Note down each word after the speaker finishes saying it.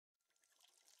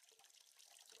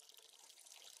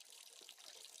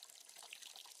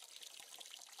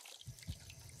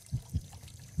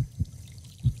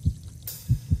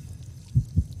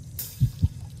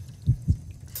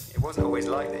It wasn't always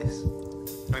like this.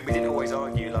 I mean, we didn't always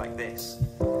argue like this.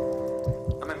 I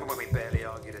remember when we barely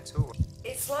argued at all.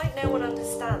 It's like no one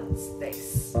understands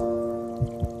this.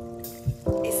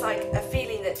 It's like a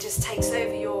feeling that just takes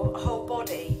over your whole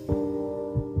body.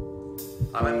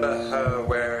 I remember her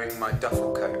wearing my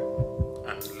duffel coat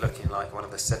and looking like one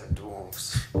of the 7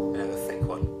 dwarves. You know, the thick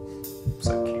one.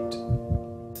 So cute.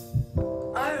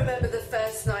 I remember the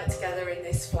first night together in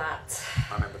this flat.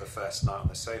 I remember the first night on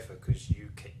the sofa because you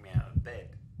kicked me out of bed.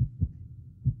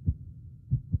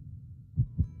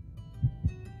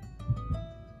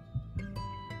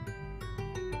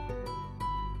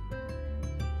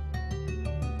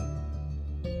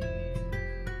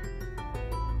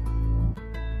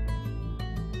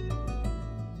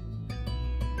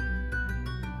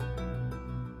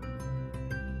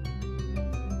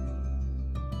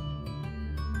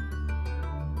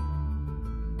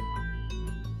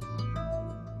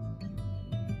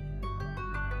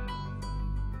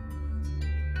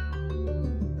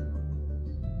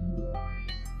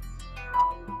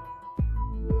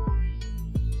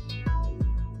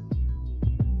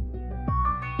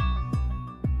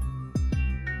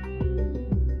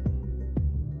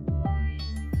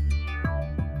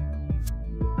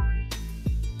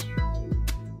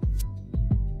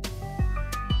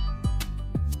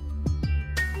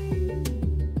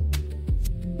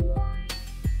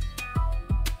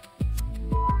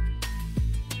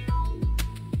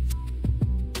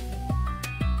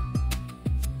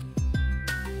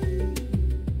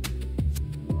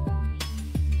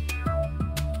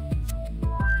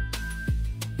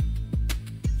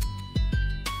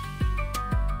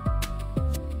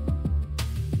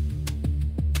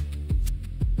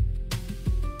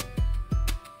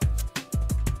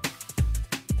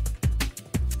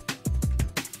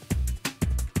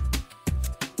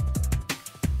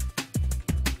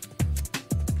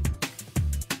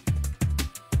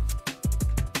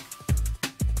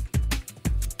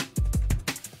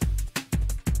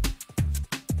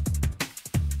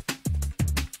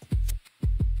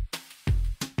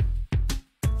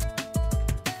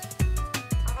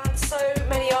 So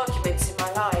many arguments in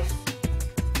my life.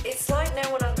 It's like no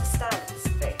one understands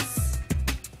this.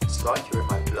 It's like you're in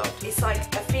my blood. It's like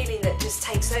a feeling that just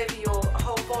takes over your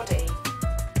whole body.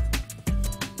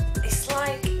 It's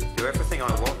like You're everything I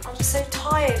want. I'm so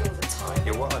tired all the time.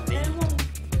 You're what I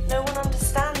need. No one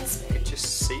understands I me. could just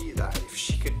see that. If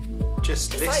she could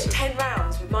just It's listen. like 10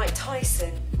 rounds with Mike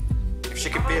Tyson. If she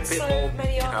could be a I've bit had so more,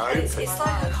 many you know, arguments. open. It's like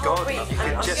I can't God, breathe. if you could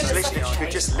I'm just gonna listen. If you could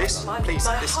suffocate. just listen, please.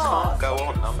 My This heart. can't go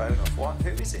on. I'm phone off. What? Who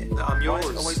is it? I'm yours. Why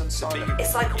is it always on silent?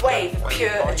 It's like a wave of pure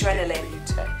adrenaline. You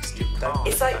text. You don't.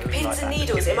 It's like don't pins like and that.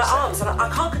 needles Give in my me a arms and I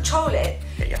can't control it.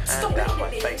 Get your hand Stop out of my looking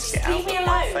at me. face. Just Get leave out me of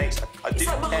my alone. face. I It's do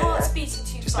like my care. heart's beating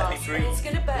too Just let me fast breathe. and it's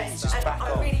going to Please, burst just and back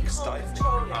I off. really It's can't stifling.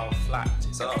 control it. Our flat.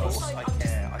 It's And ours. it's like I I'm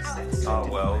care. just I out said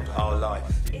Our world, our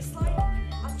life. It's like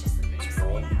I'm just warm,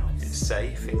 someone else. it's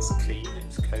safe, it's clean,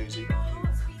 it's cosy. My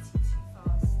heart's beating too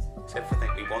fast. It's everything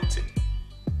we wanted.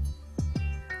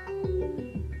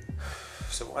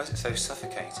 So why is it so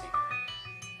suffocating?